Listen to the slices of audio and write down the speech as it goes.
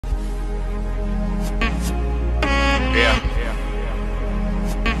Yeah.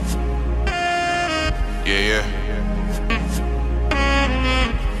 Yeah.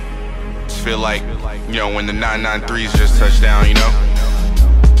 Just feel like, you know, when the 993s just touched down, you know?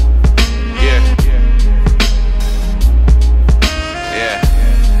 Yeah.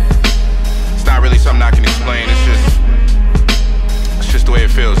 It's not really something I can explain, it's just the way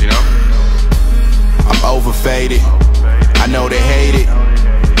it feels, you know? I'm overfaded, I know they hate it.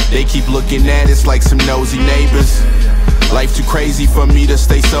 They keep looking at us like some nosy neighbors. Life too crazy for me to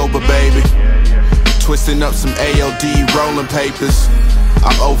stay sober, baby. Twisting up some ALD rolling papers.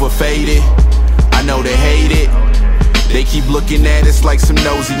 I'm overfaded, I know they hate it. They keep looking at us like some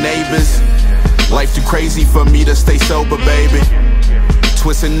nosy neighbors. Life too crazy for me to stay sober, baby.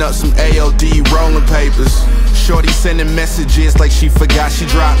 Twisting up some ALD rolling papers. Shorty sending messages like she forgot she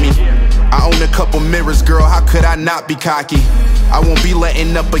dropped me. I own a couple mirrors, girl, how could I not be cocky? I won't be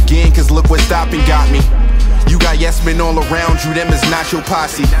letting up again, cause look what stopping got me. You got yes men all around you, them is not your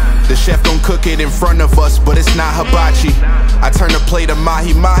posse. The chef gon' cook it in front of us, but it's not hibachi. I turn a plate of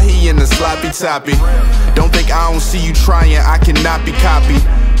mahi-mahi into sloppy toppy. Don't think I don't see you trying, I cannot be copied.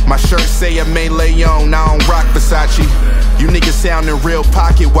 My shirt say I may lay on, I don't rock Versace. You niggas sounding real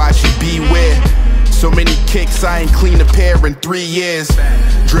pocket watchy, beware. So many kicks, I ain't cleaned a pair in 3 years.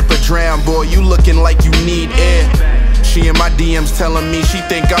 Drip or drown, boy, you looking like you need air. She in my DMs telling me she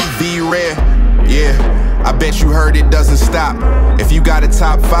think I'm V-rare. Yeah, I bet you heard it doesn't stop. If you got a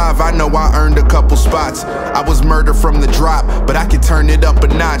top 5, I know I earned a couple spots. I was murdered from the drop, but I can turn it up a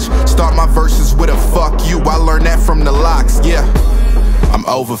notch. Start my verses with a fuck you, I learned that from the locks, yeah. I'm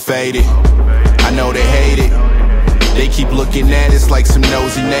overfaded, I know they hate it. They keep looking at us like some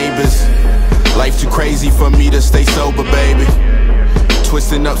nosy neighbors. Life too crazy for me to stay sober, baby.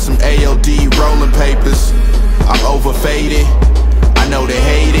 Twisting up some ALD rolling papers. I'm overfaded, I know they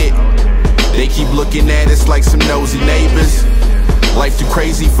hate it. They keep looking at us like some nosy neighbors. Life too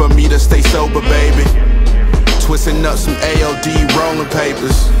crazy for me to stay sober, baby. Twisting up some ALD rolling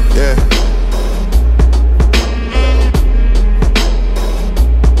papers, yeah.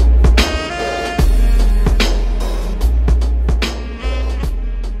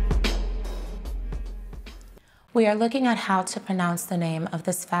 We are looking at how to pronounce the name of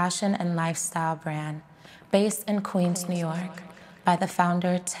this fashion and lifestyle brand based in Queens, New York, by the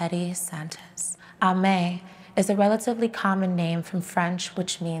founder Teddy Santos. Ame is a relatively common name from French,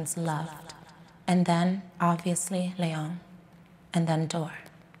 which means loved, and then, obviously, Léon, and then door.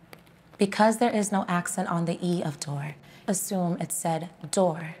 Because there is no accent on the E of door, assume it said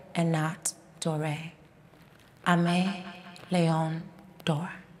door and not dore. Ame, Léon,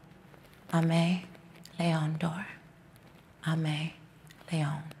 door. Ame, Léon, door. Ame,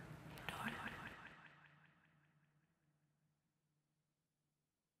 Léon.